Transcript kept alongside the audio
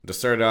to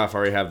start it off, I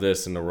already have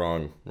this in the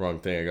wrong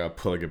thing. I gotta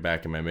plug it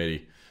back in my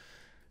MIDI.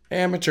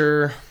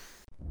 Amateur.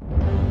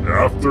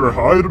 After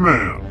high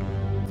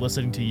demand.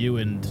 Listening to you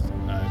and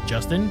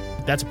Justin,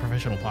 that's a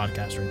professional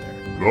podcast right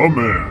there. The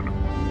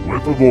man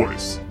with a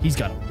voice. He's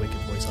got a wicked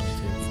voice on it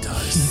too. He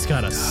does. He's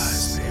got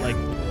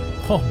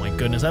oh my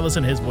goodness. I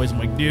listen to his voice. I'm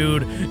like,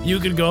 dude, you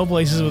could go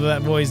places with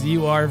that voice.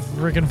 You are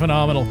freaking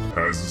phenomenal.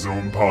 Has his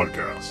own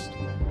podcast.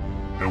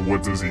 And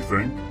what does he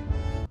think?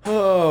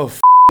 Oh,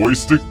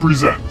 Joystick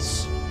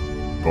presents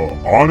the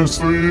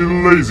Honestly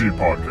Lazy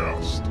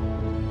Podcast.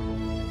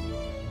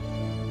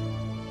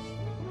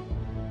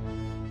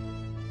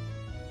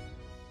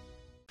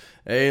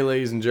 Hey,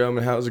 ladies and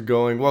gentlemen, how's it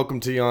going? Welcome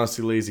to the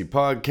Honestly Lazy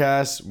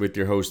Podcast with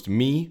your host,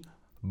 me,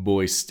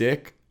 Boy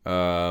Stick.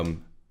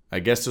 I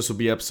guess this will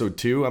be episode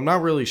 2. I'm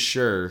not really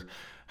sure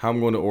how I'm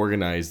going to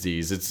organize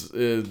these. It's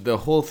the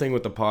whole thing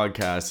with the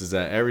podcast is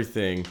that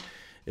everything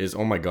is,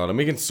 oh my god, I'm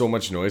making so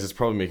much noise. It's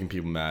probably making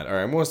people mad. All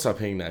right, I'm going to stop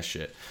hitting that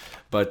shit.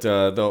 But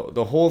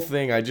the whole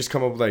thing, I just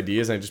come up with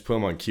ideas and I just put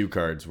them on cue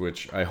cards,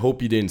 which I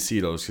hope you didn't see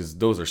those because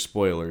those are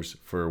spoilers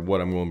for what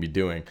I'm going to be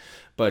doing.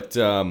 But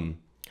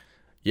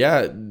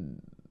yeah,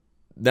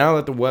 now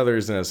that the weather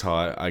isn't as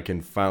hot, I can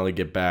finally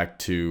get back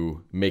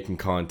to making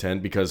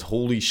content because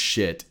holy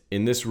shit,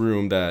 in this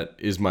room that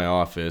is my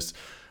office,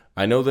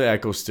 I know the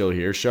echo's still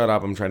here. Shut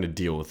up, I'm trying to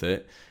deal with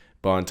it.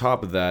 But on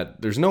top of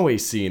that, there's no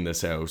AC in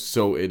this house,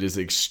 so it is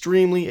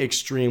extremely,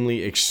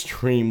 extremely,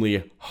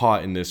 extremely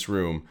hot in this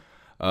room.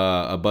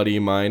 A buddy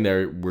of mine,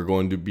 we're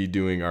going to be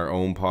doing our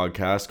own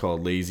podcast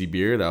called Lazy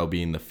Beer. That'll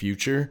be in the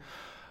future.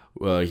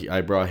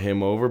 I brought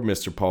him over,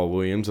 Mr. Paul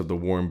Williams of the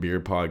Warm Beer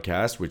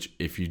Podcast, which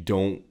if you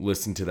don't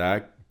listen to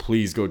that,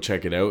 please go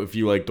check it out. If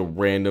you like the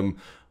random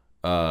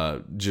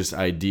just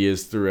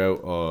ideas throughout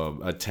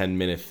a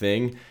 10-minute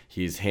thing,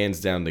 he's hands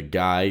down the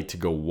guy to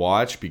go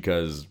watch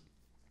because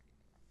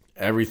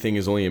everything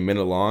is only a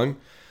minute long.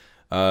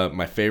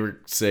 My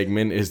favorite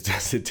segment is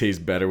Does It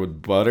Taste Better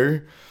with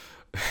Butter?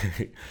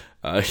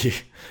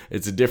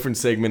 It's a different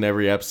segment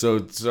every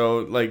episode. So,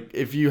 like,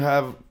 if you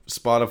have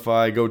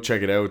Spotify, go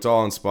check it out. It's all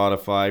on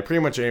Spotify.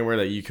 Pretty much anywhere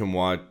that you can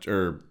watch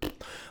or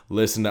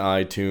listen to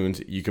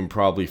iTunes, you can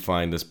probably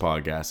find this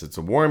podcast. It's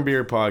a Warm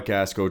Beer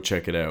Podcast. Go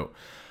check it out.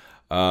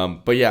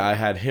 But yeah, I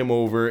had him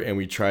over and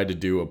we tried to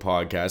do a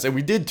podcast. And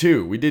we did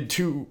two. We did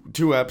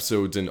two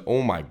episodes and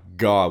oh my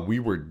god, we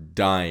were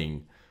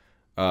dying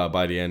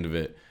by the end of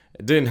it.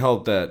 It didn't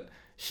help that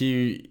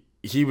he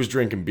was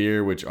drinking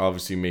beer, which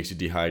obviously makes you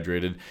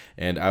dehydrated,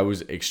 and I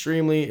was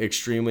extremely,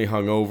 extremely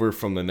hungover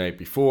from the night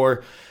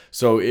before.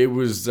 So it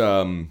was,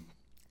 I ain't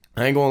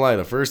gonna lie,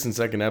 the first and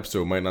second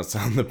episode might not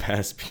sound the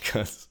best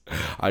because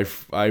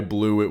I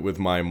blew it with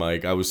my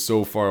mic. I was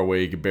so far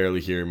away you could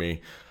barely hear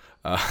me.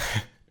 I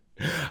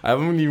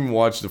haven't even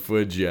watched the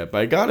footage yet,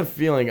 but I got a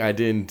feeling I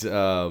didn't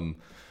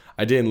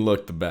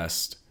look the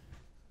best.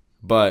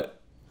 But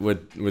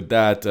with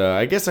that,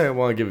 I guess I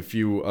want to give a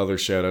few other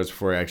shout outs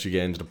before I actually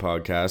get into the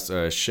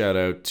podcast. Shout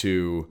out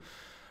to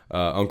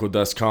Uncle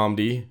Dust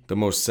Comedy, the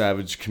most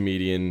savage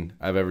comedian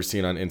I've ever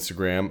seen on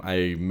Instagram.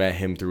 I met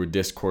him through a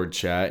Discord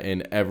chat,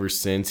 and ever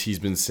since he's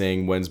been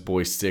saying, when's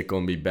Boy Stick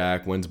gonna be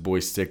back? When's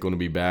Boy Stick gonna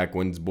be back?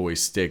 When's Boy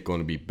Stick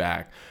gonna be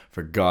back?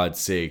 For God's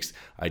sakes.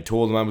 I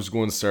told him I was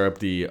going to start up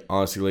the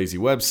Honestly Lazy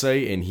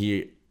website, and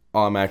he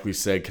automatically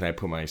said, can I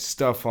put my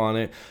stuff on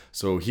it?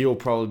 So he'll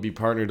probably be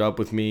partnered up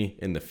with me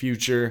in the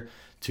future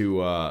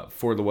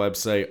for the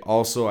website.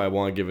 Also, I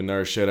want to give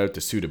another shout out to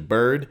Suited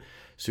Bird.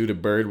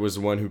 Suited Bird was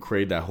the one who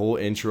created that whole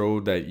intro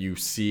that you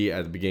see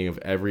at the beginning of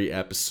every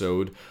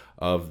episode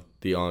of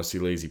the Honestly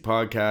Lazy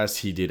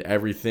Podcast. He did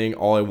everything.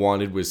 All I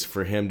wanted was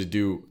for him to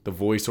do the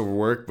voiceover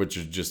work, which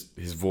is just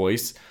his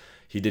voice.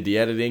 He did the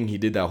editing. He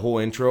did that whole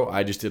intro.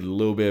 I just did a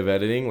little bit of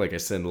editing. Like I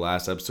said in the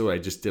last episode, I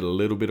just did a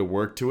little bit of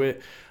work to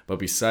it. But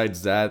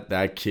besides that,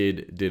 that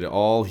kid did it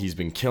all. He's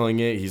been killing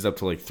it. He's up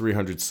to like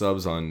 300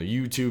 subs on the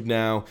YouTube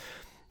now.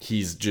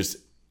 He's just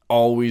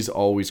always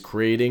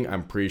creating.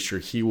 I'm pretty sure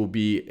he will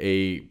be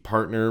a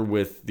partner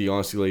with the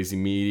Honestly Lazy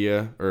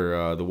Media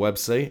or the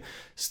website.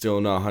 Still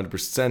not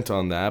 100%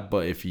 on that,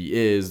 but if he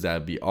is,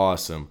 that'd be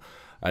awesome.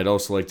 I'd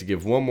also like to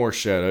give one more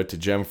shout out to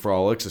Gem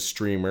Frolics, a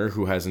streamer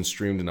who hasn't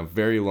streamed in a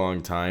very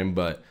long time,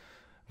 but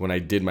when I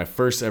did my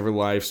first ever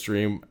live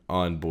stream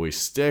on Boy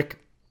Stick,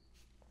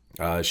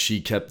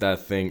 she kept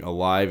that thing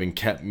alive and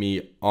kept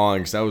me on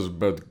because I was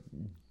about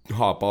to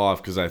hop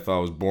off because I thought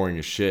it was boring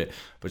as shit,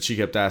 but she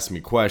kept asking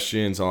me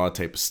questions, all that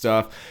type of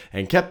stuff,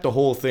 and kept the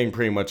whole thing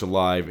pretty much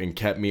alive and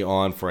kept me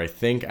on for I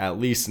think at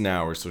least an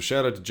hour. So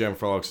shout out to Gem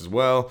Frolics as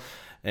well.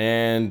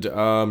 And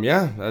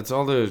yeah, that's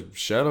all the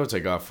shout outs I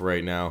got for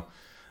right now.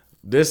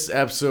 This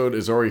episode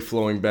is already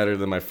flowing better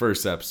than my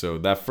first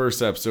episode. That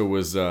first episode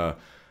was a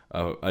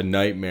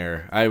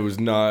nightmare. I was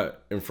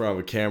not in front of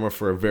a camera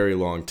for a very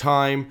long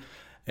time,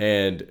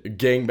 and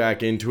getting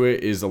back into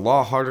it is a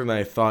lot harder than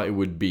I thought it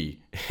would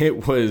be.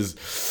 It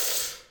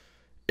was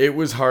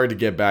hard to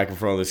get back in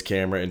front of this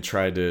camera and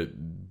try to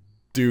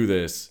do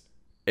this.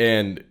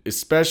 And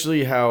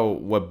especially how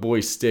what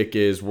Boy Stick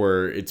is,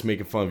 where it's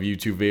making fun of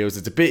YouTube videos.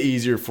 It's a bit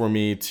easier for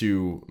me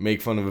to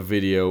make fun of a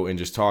video and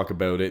just talk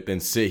about it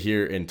than sit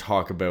here and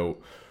talk about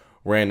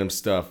random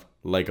stuff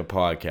like a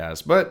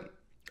podcast. But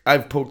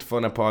I've poked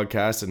fun at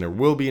podcasts, and there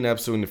will be an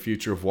episode in the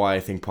future of why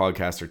I think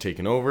podcasts are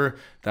taking over.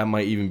 That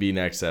might even be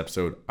next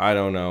episode. I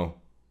don't know.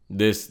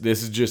 This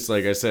is just,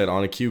 like I said,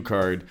 on a cue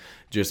card,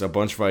 just a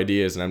bunch of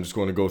ideas, and I'm just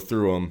going to go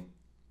through them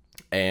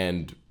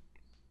and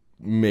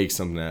make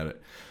something out of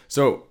it.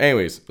 So,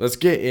 anyways, let's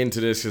get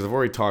into this because I've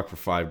already talked for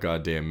 5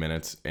 goddamn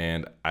minutes,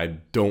 and I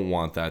don't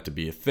want that to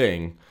be a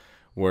thing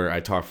where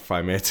I talk for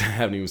 5 minutes and I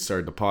haven't even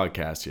started the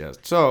podcast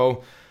yet.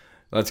 So,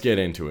 let's get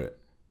into it.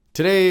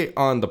 Today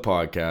on the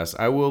podcast,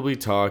 I will be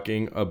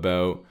talking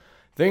about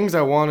things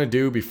I want to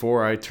do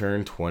before I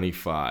turn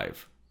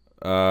 25.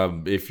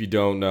 If you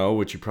don't know,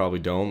 which you probably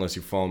don't unless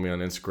you follow me on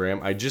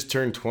Instagram, I just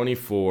turned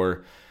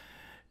 24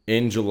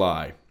 in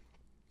July.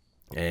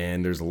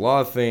 And there's a lot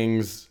of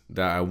things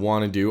that I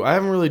want to do. I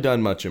haven't really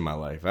done much in my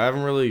life. I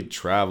haven't really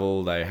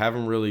traveled. I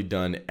haven't really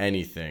done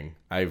anything.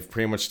 I've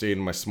pretty much stayed in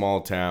my small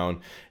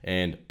town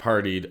and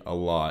partied a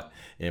lot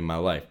in my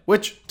life,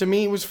 which to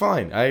me was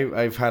fine.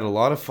 I've had a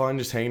lot of fun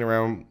just hanging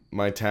around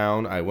my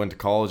town. I went to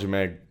college and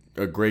met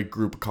a great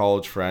group of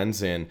college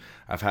friends, and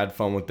I've had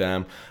fun with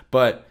them.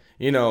 But,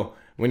 you know,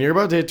 when you're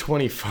about to hit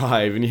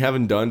 25 and you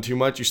haven't done too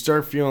much, you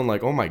start feeling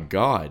like, oh my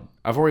God,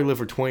 I've already lived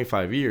for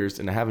 25 years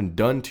and I haven't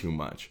done too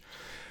much.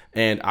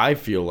 And I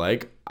feel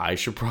like I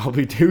should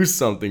probably do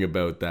something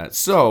about that.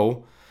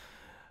 So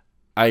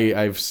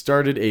I've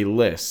started a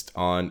list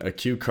on a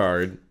cue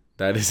card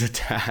that is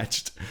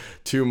attached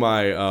to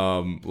my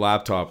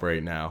laptop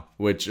right now,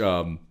 which,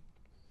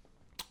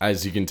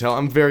 as you can tell,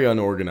 I'm very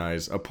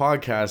unorganized. A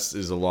podcast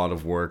is a lot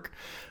of work,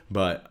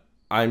 but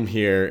I'm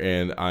here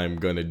and I'm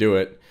going to do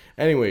it.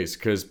 Anyways,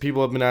 because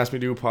people have been asking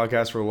me to do a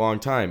podcast for a long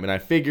time, and I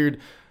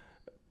figured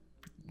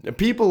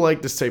people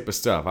like this type of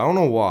stuff. I don't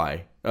know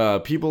why.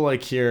 People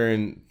like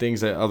hearing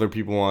things that other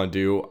people want to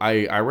do.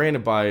 I ran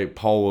it by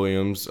Paul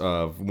Williams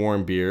of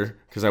Warren Beer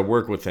because I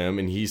work with him,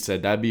 and he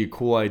said that'd be a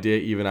cool idea.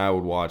 Even I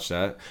would watch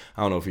that.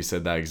 I don't know if he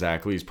said that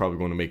exactly. He's probably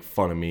going to make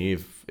fun of me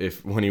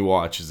if when he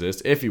watches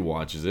this, if he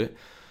watches it.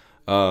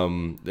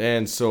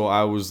 And so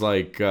I was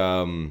like,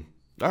 all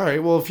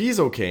right, well, if he's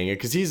okaying it,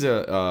 because he's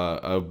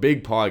a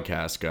big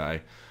podcast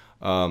guy.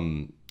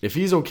 If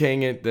he's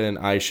okaying it, then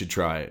I should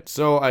try it.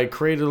 So I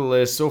created a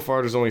list. So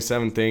far, there's only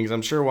 7 things.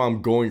 I'm sure while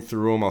I'm going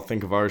through them, I'll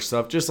think of other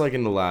stuff. Just like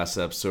in the last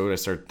episode, I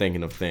start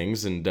thinking of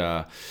things, and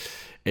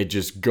it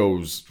just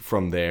goes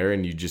from there,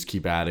 and you just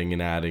keep adding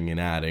and adding and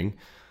adding.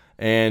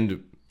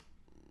 And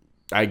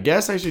I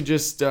guess I should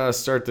just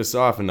start this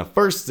off. And the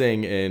first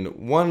thing, and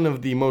one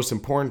of the most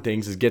important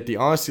things, is get the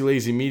Honestly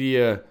Lazy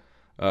Media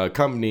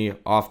company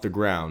off the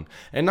ground.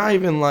 And not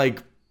even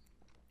like...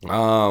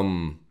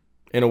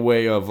 in a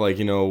way of like,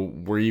 you know,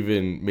 we're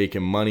even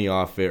making money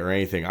off it or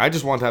anything. I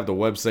just want to have the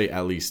website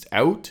at least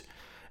out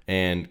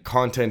and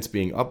content's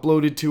being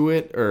uploaded to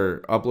it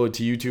or uploaded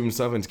to YouTube and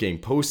stuff, and it's getting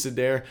posted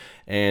there.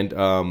 And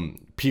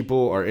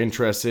people are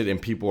interested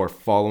and people are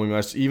following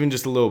us, even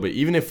just a little bit.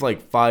 Even if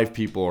like 5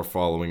 people are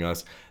following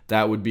us,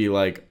 that would be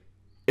like,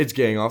 it's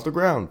getting off the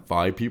ground.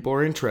 5 people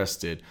are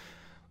interested.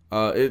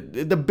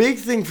 The big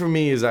thing for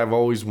me is I've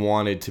always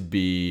wanted to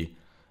be...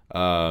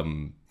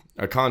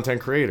 a content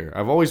creator.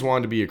 I've always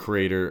wanted to be a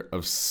creator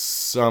of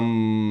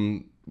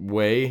some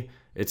way.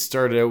 It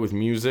started out with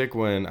music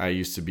when I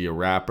used to be a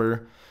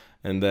rapper,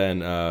 and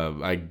then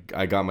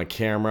I got my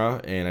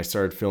camera and I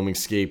started filming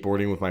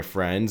skateboarding with my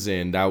friends,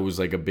 and that was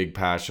like a big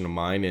passion of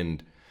mine,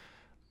 and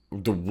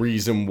the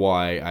reason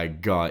why I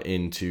got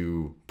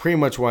into pretty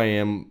much why I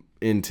am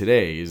in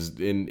today is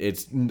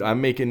I'm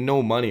making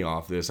no money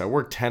off this. I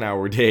work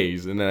 10-hour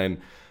days, and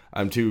then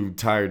I'm too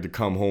tired to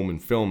come home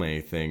and film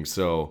anything.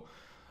 So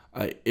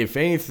if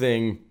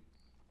anything,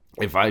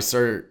 if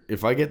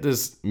I get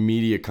this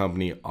media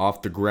company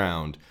off the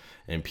ground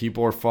and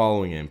people are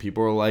following it and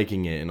people are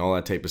liking it and all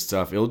that type of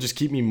stuff, it'll just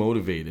keep me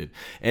motivated.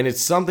 And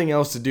it's something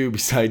else to do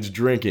besides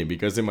drinking,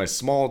 because in my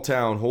small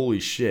town, holy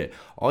shit,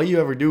 all you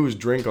ever do is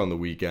drink on the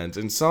weekends.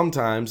 And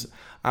sometimes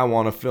I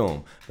want to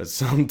film, but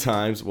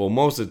sometimes, well,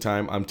 most of the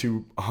time, I'm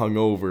too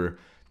hungover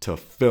to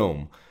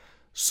film.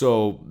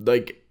 So,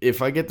 like,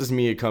 if I get this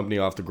media company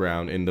off the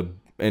ground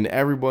and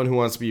everyone who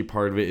wants to be a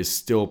part of it is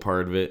still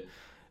part of it,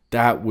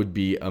 that would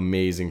be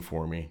amazing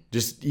for me.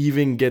 Just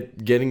even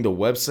getting the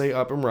website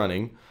up and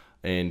running,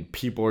 and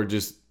people are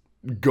just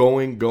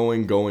going,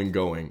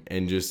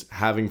 and just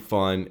having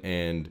fun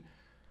and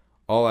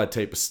all that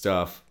type of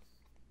stuff.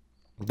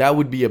 That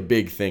would be a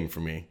big thing for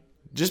me.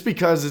 Just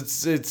because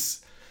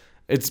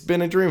it's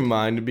been a dream of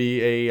mine to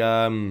be a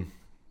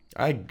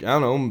I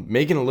don't know,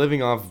 making a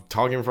living off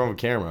talking in front of a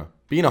camera,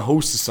 being a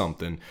host of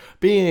something,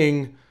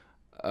 being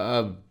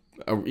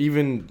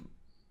even,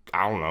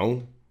 I don't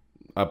know,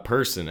 a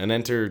person, an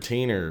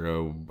entertainer,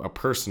 a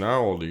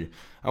personality.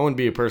 I wouldn't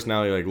be a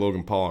personality like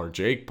Logan Paul or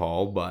Jake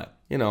Paul, but,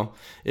 you know,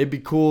 it'd be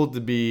cool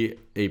to be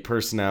a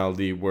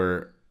personality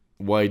where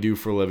what I do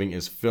for a living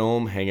is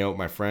film, hang out with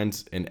my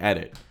friends, and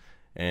edit.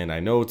 And I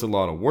know it's a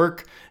lot of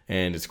work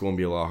and it's going to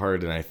be a lot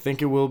harder than I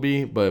think it will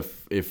be. But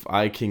if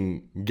I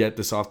can get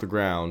this off the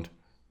ground,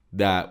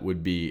 that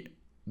would be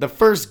the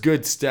first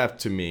good step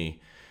to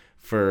me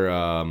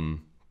for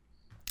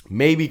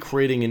maybe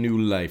creating a new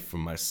life for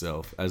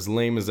myself. As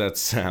lame as that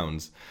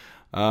sounds.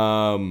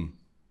 All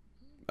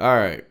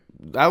right.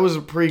 That was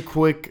a pretty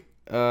quick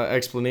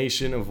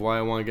explanation of why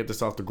I want to get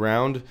this off the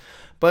ground.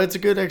 But it's a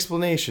good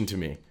explanation to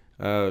me.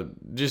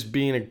 Just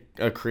being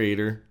a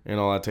creator and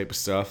all that type of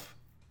stuff.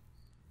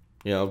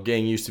 You know,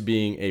 getting used to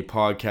being a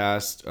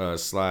podcast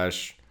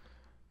slash,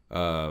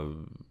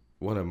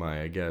 what am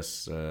I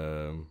guess,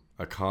 a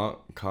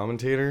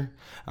commentator?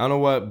 I don't know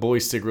what Boy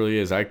Stick really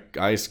is. I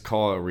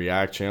call it a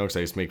react channel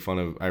because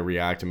I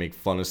react and make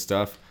fun of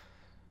stuff.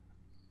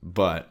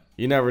 But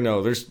you never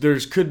know.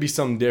 There's could be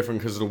something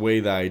different because of the way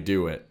that I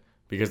do it.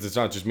 Because it's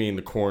not just me in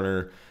the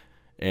corner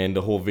and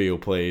the whole video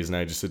plays and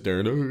I just sit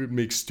there and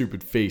make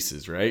stupid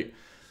faces, right?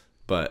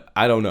 But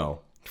I don't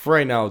know. For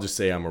right now, I'll just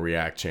say I'm a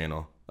react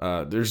channel.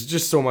 There's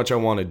just so much I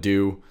want to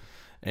do.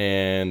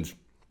 And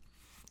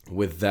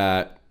with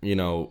that, you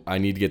know, I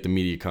need to get the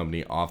media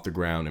company off the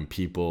ground and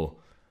people,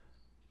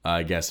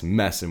 I guess,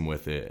 messing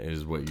with it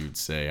is what you'd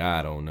say.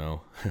 I don't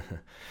know.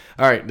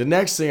 All right, the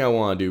next thing I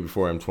want to do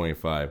before I'm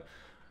 25,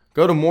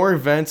 go to more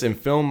events and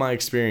film my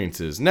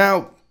experiences.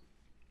 Now,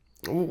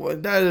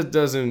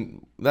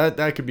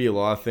 that could be a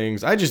lot of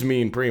things. I just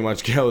mean pretty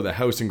much get out of the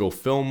house and go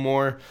film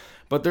more.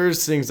 But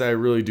there's things that I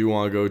really do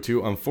want to go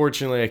to.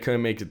 Unfortunately, I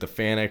couldn't make it to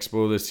Fan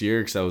Expo this year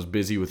because I was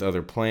busy with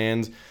other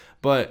plans.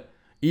 But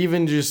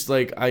even just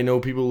like, I know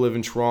people live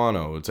in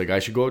Toronto. It's like I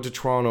should go out to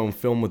Toronto and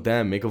film with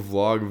them, make a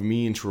vlog of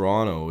me in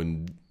Toronto,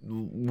 and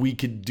we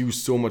could do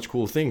so much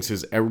cool things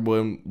because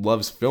everyone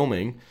loves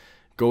filming.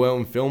 Go out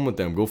and film with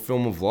them. Go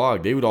film a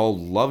vlog. They would all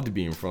love to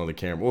be in front of the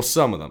camera. Well,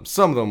 some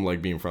of them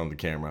like being in front of the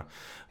camera.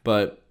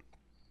 But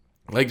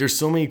like, there's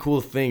so many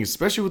cool things,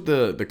 especially with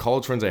the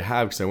college friends I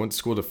have because I went to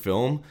school to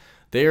film.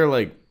 They are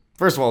like,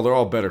 first of all, they're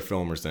all better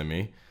filmers than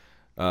me.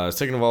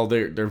 Second of all,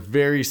 they're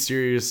very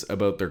serious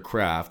about their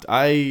craft.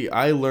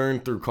 I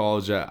learned through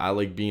college that I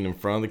like being in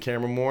front of the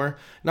camera more.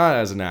 Not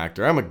as an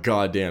actor. I'm a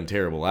goddamn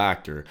terrible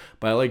actor.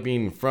 But I like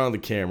being in front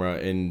of the camera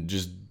and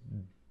just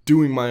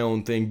doing my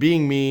own thing,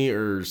 being me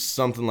or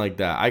something like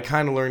that. I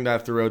kind of learned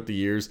that throughout the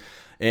years.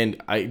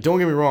 And I don't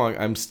get me wrong,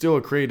 I'm still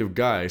a creative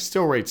guy. I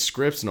still write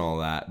scripts and all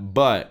that.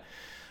 But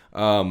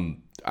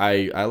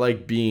I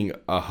like being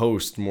a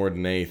host more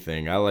than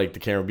anything. I like the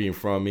camera being in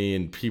front of me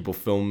and people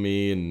film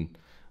me and,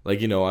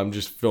 like, you know, I'm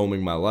just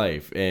filming my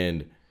life.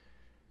 And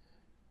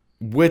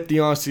with the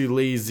Honestly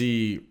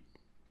Lazy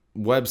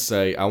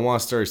website, I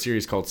want to start a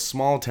series called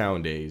Small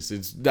Town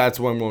Days. That's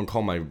what I'm going to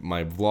call my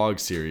vlog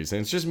series.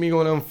 And it's just me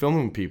going out and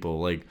filming people.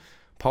 Like,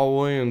 Paul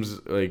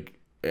Williams, like,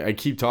 I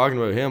keep talking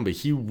about him, but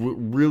he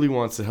really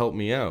wants to help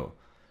me out.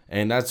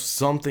 And that's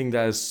something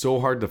that is so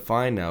hard to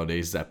find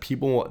nowadays, that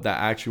people that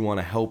actually want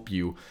to help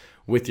you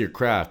with your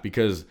craft.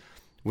 Because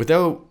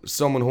without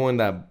someone holding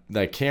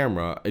that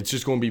camera, it's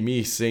just going to be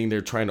me sitting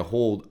there trying to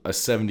hold a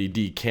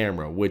 70D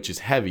camera, which is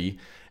heavy.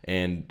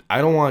 And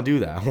I don't want to do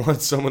that. I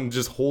want someone to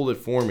just hold it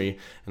for me.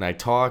 And I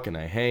talk and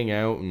I hang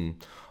out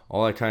and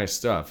all that kind of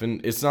stuff.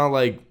 And it's not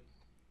like,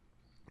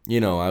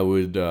 you know, I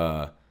would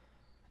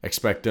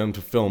expect them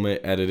to film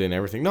it, edit it, and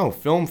everything. No,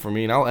 film for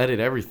me and I'll edit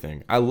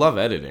everything. I love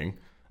editing.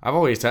 I've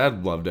always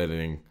loved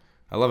editing.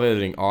 I love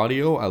editing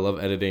audio. I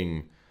love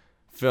editing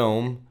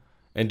film.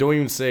 And don't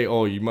even say,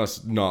 oh, you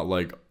must not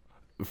like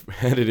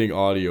editing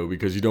audio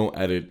because you don't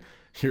edit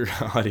your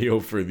audio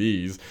for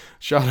these.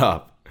 Shut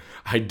up.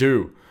 I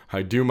do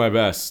my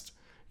best,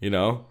 you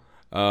know?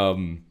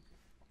 The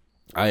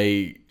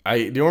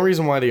only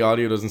reason why the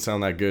audio doesn't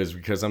sound that good is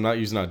because I'm not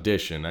using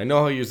Audition. I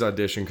know how to use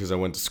Audition because I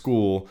went to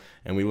school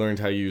and we learned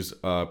how to use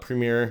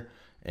Premiere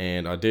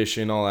and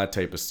Audition, all that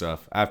type of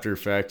stuff. After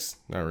Effects,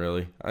 not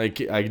really. I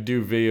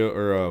do video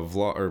or a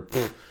vlog or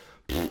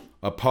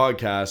a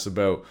podcast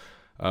about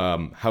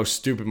how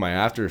stupid my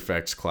After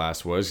Effects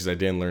class was because I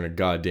didn't learn a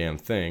goddamn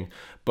thing.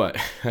 But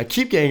I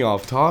keep getting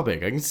off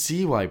topic. I can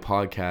see why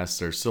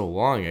podcasts are so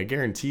long. I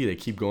guarantee they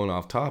keep going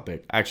off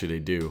topic. Actually, they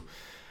do.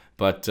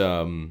 But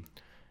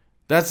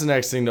that's the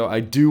next thing, though. I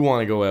do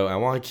want to go out. I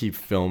want to keep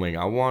filming.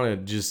 I want to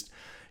just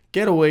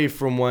get away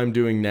from what I'm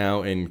doing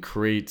now and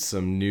create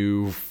some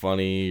new,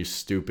 funny,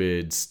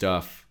 stupid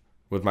stuff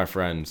with my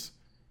friends.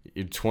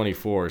 I'm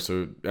 24,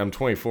 so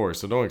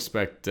don't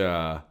expect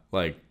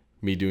like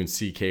me doing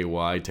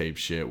CKY type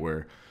shit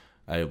where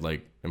I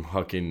like am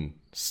hucking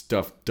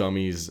stuffed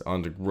dummies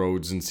on the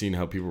roads and seeing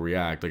how people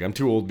react. Like, I'm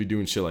too old to be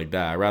doing shit like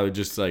that. I'd rather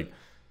just like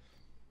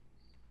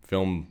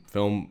film.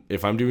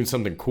 If I'm doing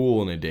something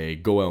cool in a day,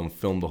 go out and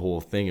film the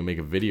whole thing and make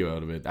a video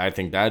out of it. I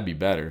think that'd be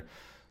better.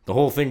 The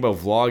whole thing about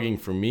vlogging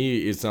for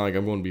me, it's not like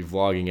I'm going to be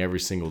vlogging every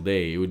single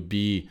day. It would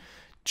be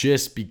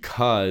just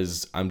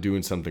because I'm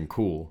doing something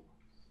cool.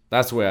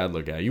 That's the way I'd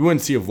look at it. You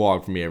wouldn't see a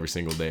vlog from me every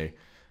single day.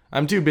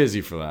 I'm too busy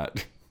for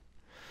that.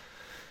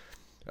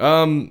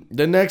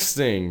 The next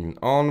thing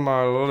on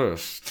my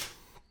list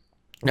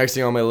Next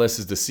thing on my list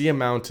is to see a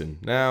mountain.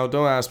 Now,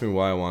 don't ask me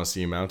why I want to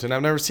see a mountain.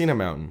 I've never seen a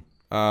mountain.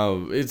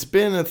 It's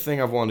been a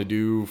thing I've wanted to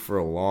do for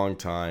a long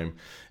time.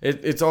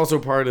 It's also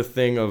part of the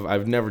thing of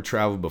I've never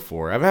traveled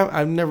before.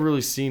 I've never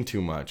really seen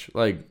too much.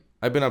 Like,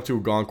 I've been up to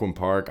Algonquin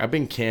Park. I've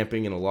been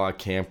camping in a lot of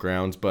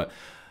campgrounds, but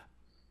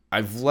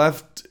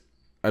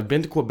I've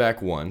been to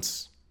Quebec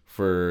once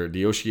for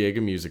the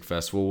Osheaga Music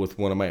Festival with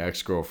one of my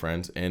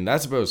ex-girlfriends, and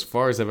that's about as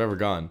far as I've ever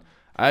gone.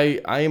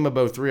 I am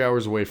about 3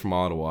 hours away from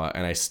Ottawa,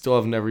 and I still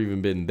have never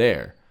even been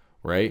there,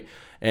 right?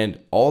 And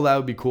all that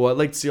would be cool. I'd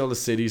like to see all the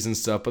cities and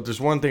stuff, but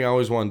there's one thing I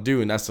always want to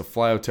do, and that's to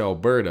fly out to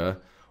Alberta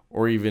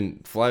or even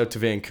fly out to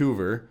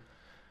Vancouver,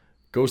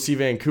 go see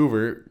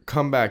Vancouver,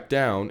 come back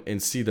down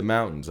and see the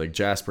mountains like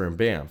Jasper and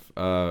Banff.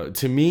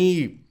 To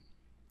me,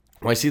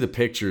 when I see the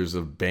pictures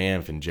of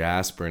Banff and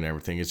Jasper and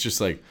everything, it's just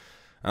like,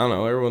 I don't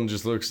know, everyone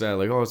just looks at it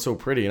like, oh, it's so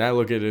pretty. And I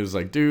look at it as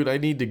like, dude, I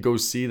need to go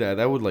see that.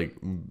 That would like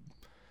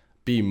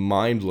be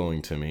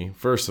mind-blowing to me,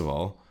 first of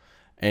all.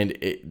 And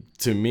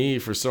to me,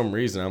 for some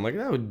reason, I'm like,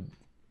 that'd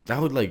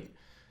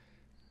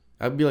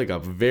be like a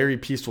very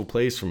peaceful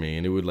place for me,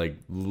 and it would like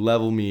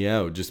level me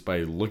out just by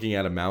looking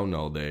at a mountain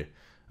all day.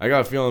 I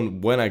got a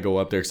feeling when I go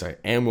up there, because I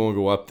am going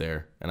to go up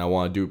there and I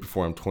want to do it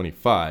before I'm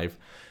 25,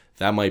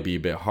 that might be a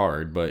bit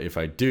hard, but if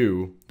I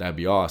do, that'd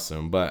be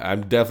awesome. But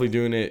I'm definitely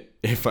doing it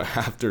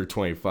after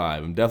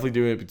 25. I'm definitely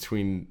doing it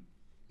between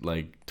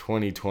like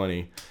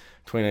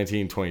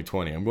 2019,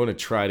 2020. I'm going to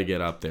try to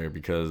get up there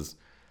because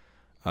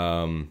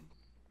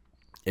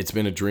it's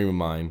been a dream of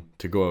mine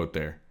to go out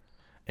there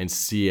and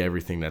see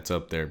everything that's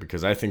up there,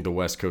 because I think the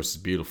West Coast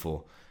is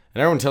beautiful.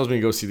 And everyone tells me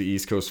to go see the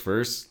East Coast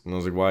first. And I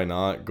was like, why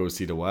not go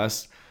see the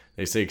West?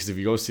 They say, because if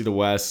you go see the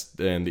West,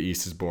 then the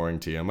East is boring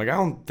to you. I'm like, I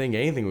don't think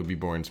anything would be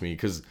boring to me,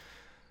 because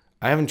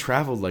I haven't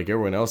traveled like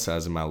everyone else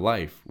has in my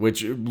life.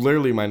 Which,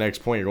 literally, my next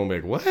point, you're going to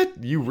be like,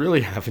 what? You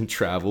really haven't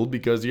traveled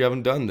because you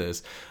haven't done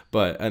this.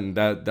 And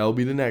that'll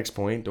be the next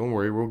point. Don't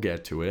worry, we'll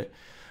get to it.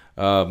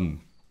 The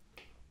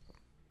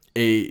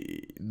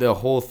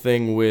whole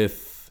thing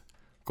with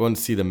going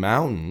to see the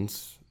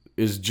mountains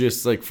is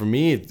just like, for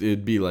me,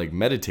 it'd be like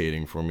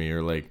meditating for me,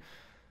 or like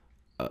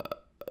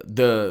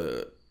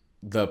the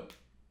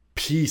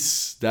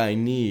peace that I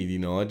need. You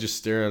know, I just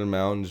stare at a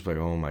mountain, just like,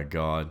 oh my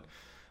god,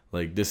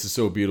 like this is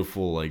so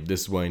beautiful. Like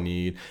this is what I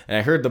need. And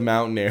I heard the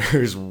mountain air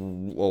is a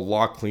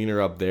lot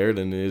cleaner up there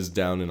than it is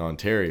down in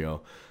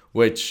Ontario,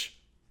 which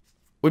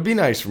would be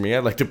nice for me.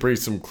 I'd like to breathe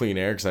some clean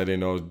air, because I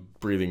didn't know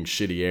breathing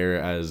shitty air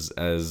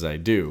as I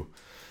do.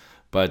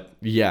 But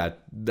yeah,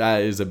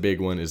 that is a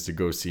big one, is to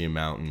go see a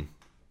mountain.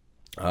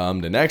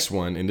 The next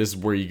one, and this is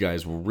where you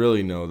guys will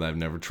really know that I've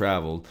never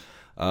traveled,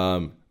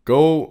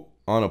 go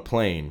on a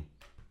plane.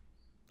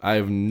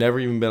 I've never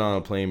even been on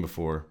a plane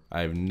before.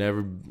 I've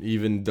never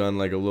even done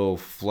like a little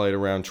flight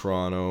around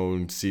Toronto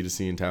and sea to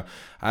sea in town.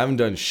 I haven't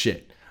done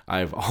shit.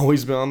 I've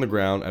always been on the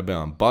ground. I've been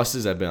on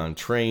buses. I've been on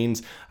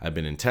trains. I've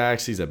been in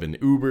taxis. I've been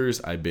in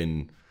Ubers. I've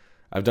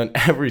done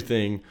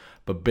everything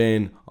but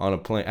been on a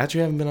plane.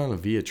 Actually, I haven't been on a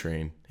Via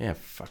train. Yeah,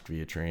 fuck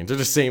Via trains. They're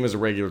the same as a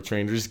regular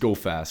train. They just go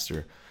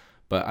faster.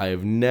 But I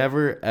have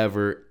never,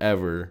 ever,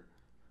 ever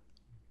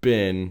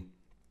been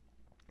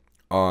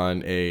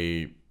on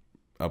a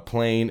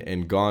plane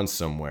and gone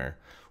somewhere.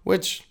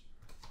 Which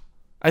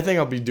I think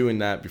I'll be doing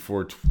that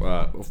before...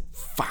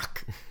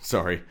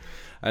 Sorry.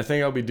 I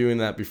think I'll be doing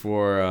that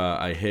before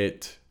I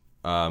hit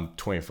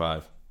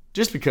 25.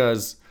 Just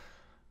because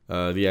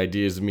the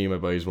ideas me and my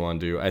buddies want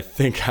to do. I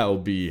think I'll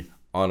be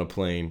on a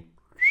plane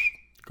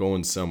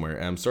going somewhere.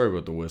 And I'm sorry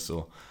about the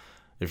whistle.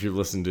 If you're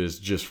listening to this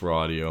just for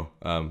audio,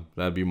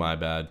 that'd be my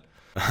bad.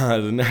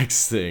 The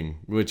next thing,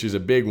 which is a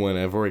big one,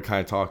 I've already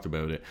kind of talked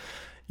about it.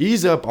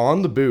 Ease up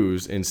on the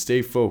booze and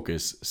stay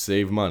focused.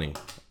 Save money.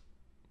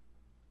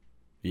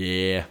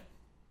 Yeah,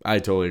 I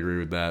totally agree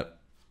with that.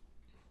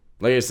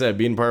 Like I said,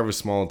 being part of a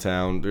small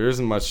town, there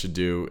isn't much to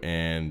do,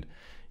 and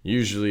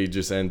usually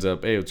just ends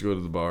up, hey, let's go to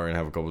the bar and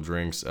have a couple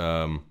drinks.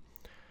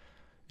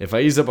 If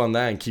I ease up on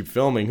that and keep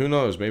filming, who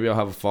knows? Maybe I'll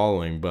have a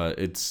following, but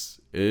it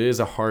is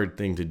a hard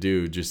thing to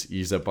do. Just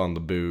ease up on the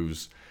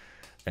booze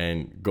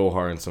and go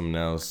hard on someone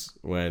else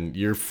when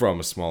you're from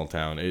a small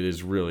town. It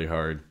is really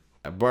hard.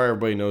 At bar,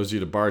 everybody knows you.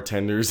 The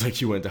bartenders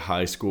like you went to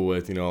high school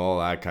with, you know, all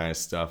that kind of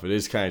stuff. It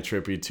is kind of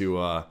trippy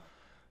to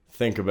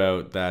think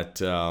about that.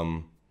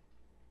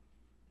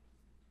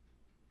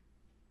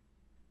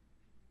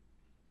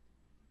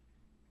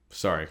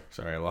 Sorry,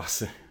 I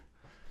lost it.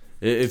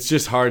 It's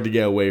just hard to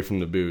get away from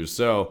the booze.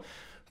 So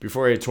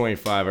before I hit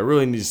 25, I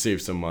really need to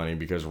save some money,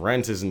 because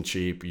rent isn't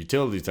cheap,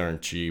 utilities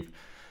aren't cheap,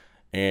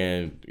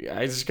 and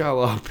I just got a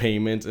lot of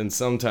payments, and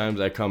sometimes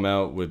I come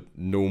out with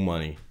no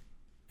money.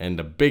 And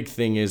the big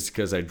thing is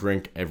because I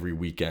drink every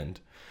weekend.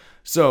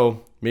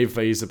 So maybe if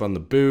I ease up on the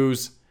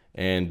booze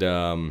and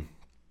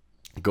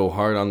go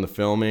hard on the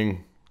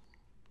filming,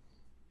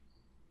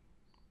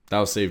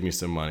 that'll save me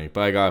some money.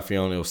 But I got a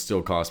feeling it'll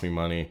still cost me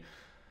money,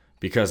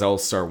 because I'll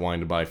start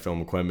wanting to buy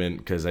film equipment,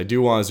 because I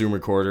do want a Zoom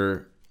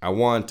recorder. I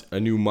want a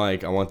new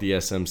mic. I want the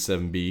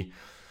SM7B,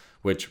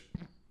 which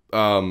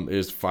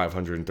is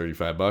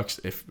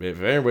 $535.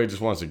 If anybody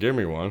just wants to give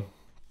me one,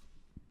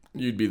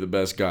 you'd be the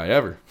best guy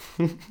ever.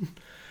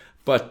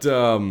 But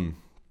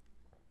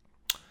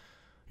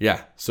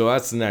yeah, so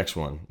that's the next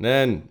one.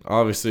 Then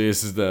obviously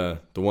this is the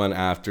one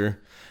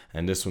after,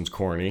 and this one's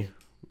corny.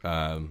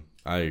 I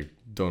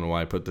don't know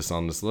why I put this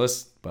on this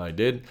list, but I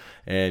did.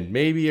 And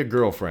maybe a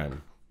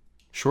girlfriend.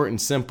 Short and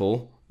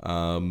simple.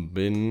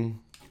 Been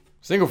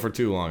single for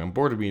too long. I'm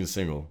bored of being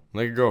single.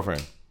 Like a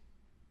girlfriend.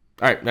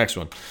 All right, next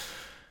one.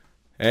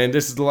 And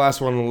this is the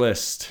last one on the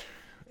list.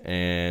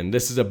 And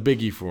this is a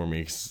biggie for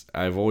me because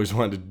I've always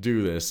wanted to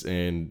do this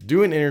and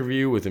do an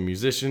interview with a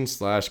musician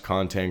 /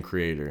 content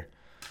creator.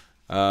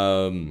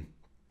 I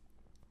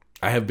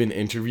have been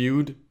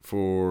interviewed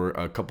for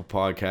a couple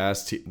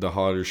podcasts. The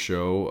Hotter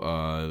Show,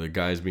 the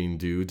Guys Being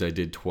Dudes, I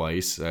did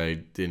twice. I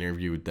did an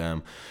interview with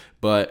them.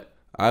 But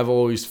I've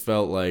always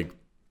felt like,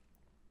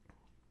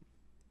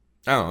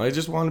 I don't know, I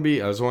just want to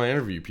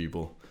interview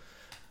people.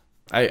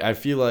 I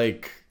feel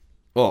like,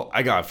 well,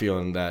 I got a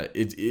feeling that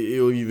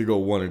it'll either go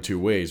one or two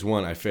ways.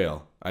 One, I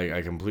fail.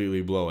 I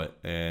completely blow it.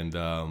 And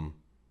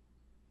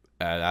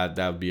that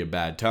would be a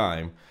bad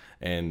time.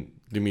 And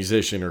the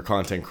musician or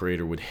content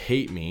creator would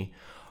hate me.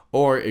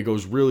 Or it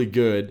goes really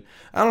good.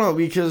 I don't know,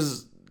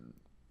 because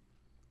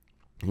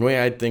the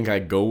way I think I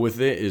go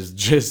with it is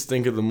just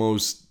think of the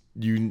most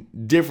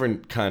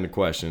different kind of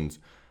questions.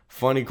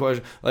 Funny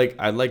question. Like,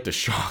 I'd like to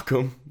shock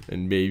them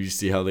and maybe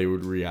see how they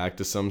would react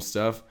to some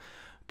stuff.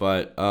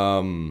 But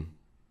I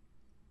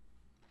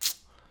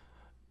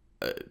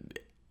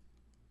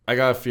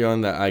got a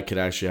feeling that I could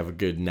actually have a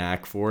good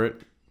knack for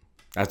it.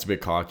 That's a bit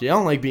cocky. I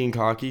don't like being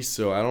cocky,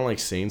 so I don't like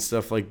saying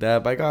stuff like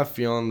that. But I got a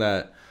feeling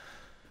that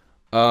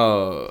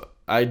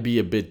I'd be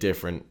a bit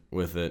different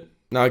with it.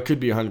 Now, I could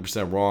be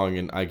 100% wrong,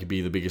 and I could be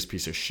the biggest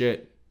piece of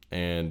shit,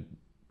 and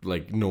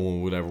like no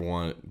one would ever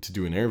want to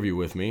do an interview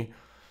with me.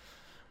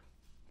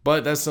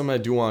 But that's something I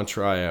do want to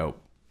try out,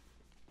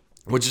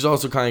 which is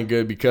also kind of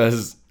good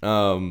because,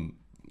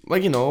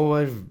 like, you know,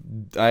 I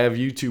have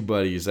YouTube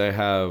buddies. I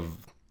have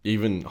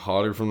even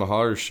Hotter from the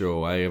Hotter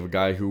Show. I have a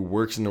guy who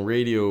works in the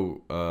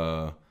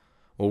radio.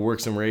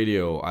 Works in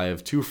radio. I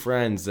have two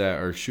friends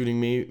that are shooting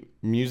me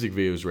music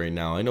videos right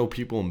now. I know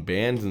people in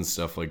bands and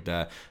stuff like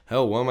that.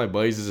 Hell, one of my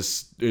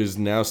buddies is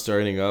now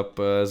starting up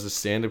as a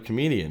stand-up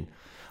comedian.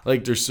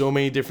 Like, there's so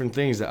many different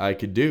things that I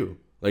could do.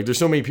 Like, there's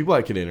so many people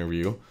I could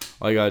interview.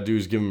 All I gotta do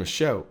is give them a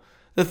shout.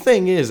 The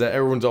thing is that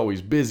everyone's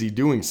always busy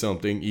doing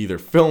something, either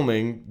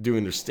filming,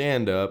 doing their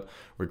stand-up,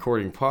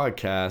 recording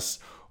podcasts,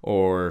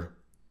 or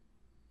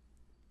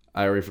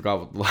I already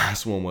forgot what the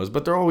last one was,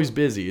 but they're always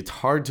busy. It's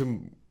hard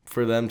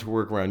for them to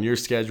work around your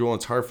schedule.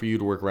 It's hard for you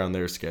to work around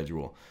their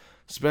schedule.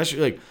 Especially,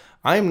 like,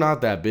 I'm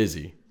not that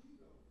busy.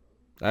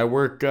 I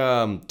work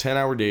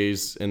 10-hour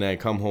days, and then I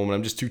come home, and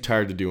I'm just too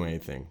tired to do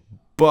anything.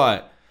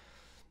 But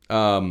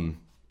I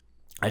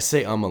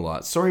say a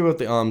lot. Sorry about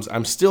the ums.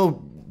 I'm still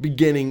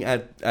beginning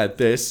at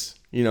this,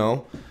 you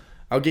know.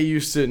 I'll get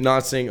used to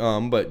not saying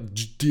but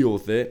deal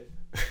with it.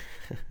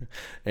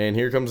 And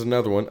here comes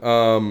another one.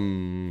 What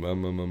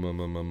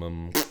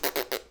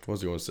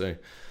was I going to say?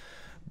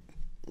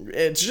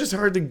 It's just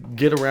hard to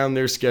get around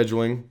their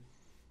scheduling,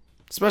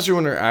 especially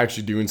when they're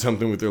actually doing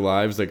something with their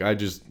lives. Like, I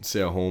just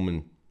stay at home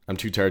and I'm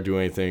too tired to do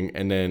anything,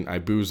 and then I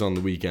booze on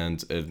the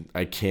weekends and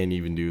I can't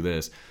even do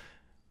this.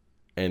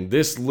 And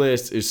this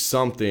list is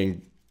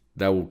something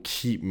that will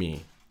keep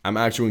me. I'm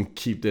actually going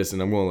to keep this,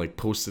 and I'm going to like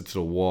post it to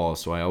the wall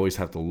so I always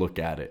have to look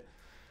at it.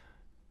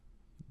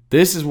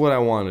 This is what I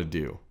want to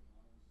do.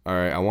 All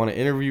right, I want to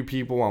interview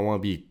people. I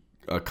want to be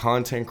a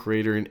content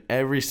creator in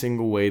every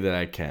single way that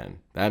I can.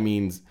 That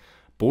means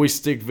boy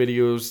stick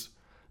videos.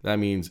 That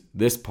means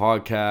this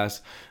podcast.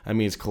 That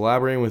means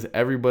collaborating with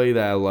everybody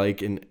that I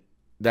like. And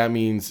that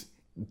means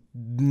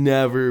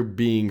never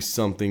being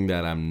something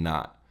that I'm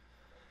not.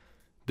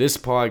 This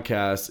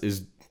podcast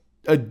is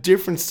a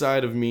different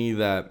side of me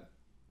that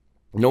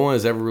no one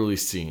has ever really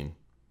seen.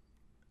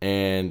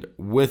 And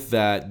with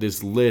that,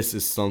 this list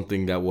is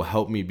something that will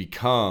help me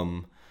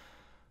become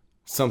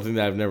something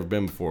that I've never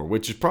been before,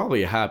 which is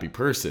probably a happy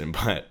person,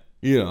 but,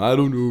 you know, I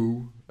don't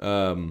know.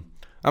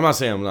 I'm not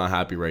saying I'm not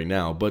happy right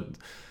now, but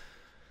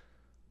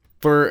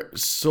for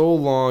so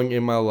long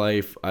in my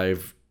life,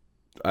 I've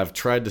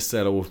tried to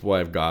settle with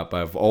what I've got,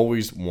 but I've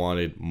always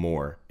wanted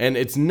more. And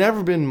it's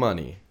never been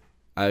money.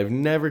 I've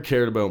never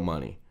cared about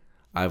money.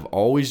 I've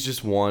always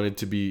just wanted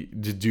to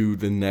do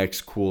the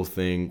next cool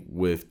thing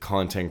with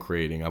content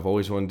creating. I've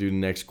always wanted to do the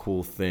next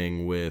cool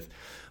thing with,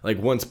 like,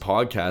 once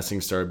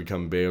podcasting started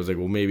becoming big, I was like,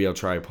 well, maybe I'll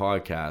try a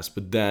podcast.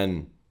 But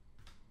then,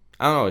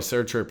 I don't know, I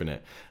started tripping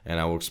it. And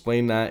I will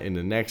explain that in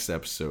the next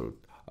episode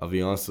of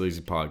the Honestly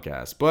Lazy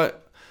podcast.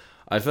 But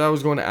I thought I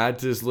was going to add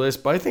to this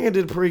list, but I think I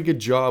did a pretty good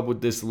job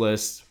with this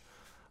list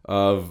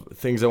of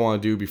things I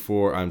want to do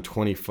before I'm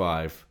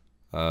 25.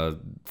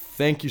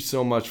 Thank you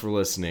so much for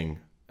listening.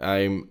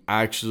 I'm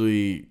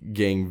actually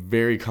getting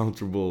very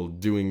comfortable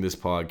doing this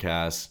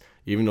podcast,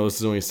 even though this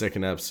is only a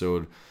second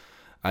episode.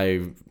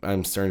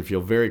 I'm starting to feel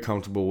very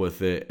comfortable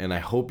with it, and I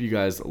hope you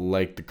guys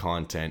like the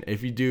content.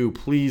 If you do,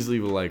 please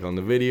leave a like on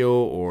the video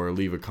or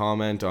leave a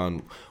comment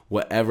on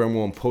whatever I'm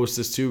going to post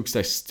this to, because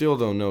I still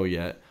don't know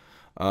yet.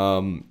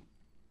 Go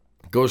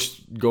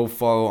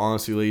follow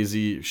Honestly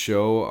Lazy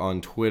Show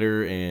on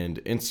Twitter and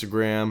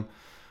Instagram.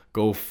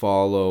 Go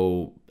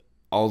follow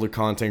all the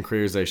content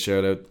creators I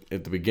shout out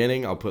at the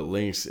beginning. I'll put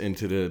links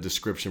into the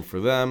description for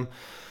them.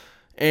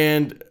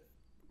 And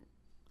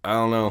I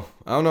don't know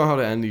how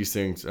to end these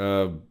things.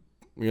 You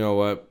know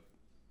what?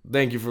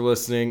 Thank you for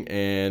listening,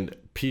 and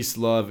peace,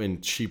 love,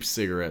 and cheap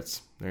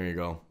cigarettes. There you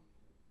go.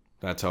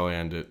 That's how I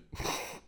end it.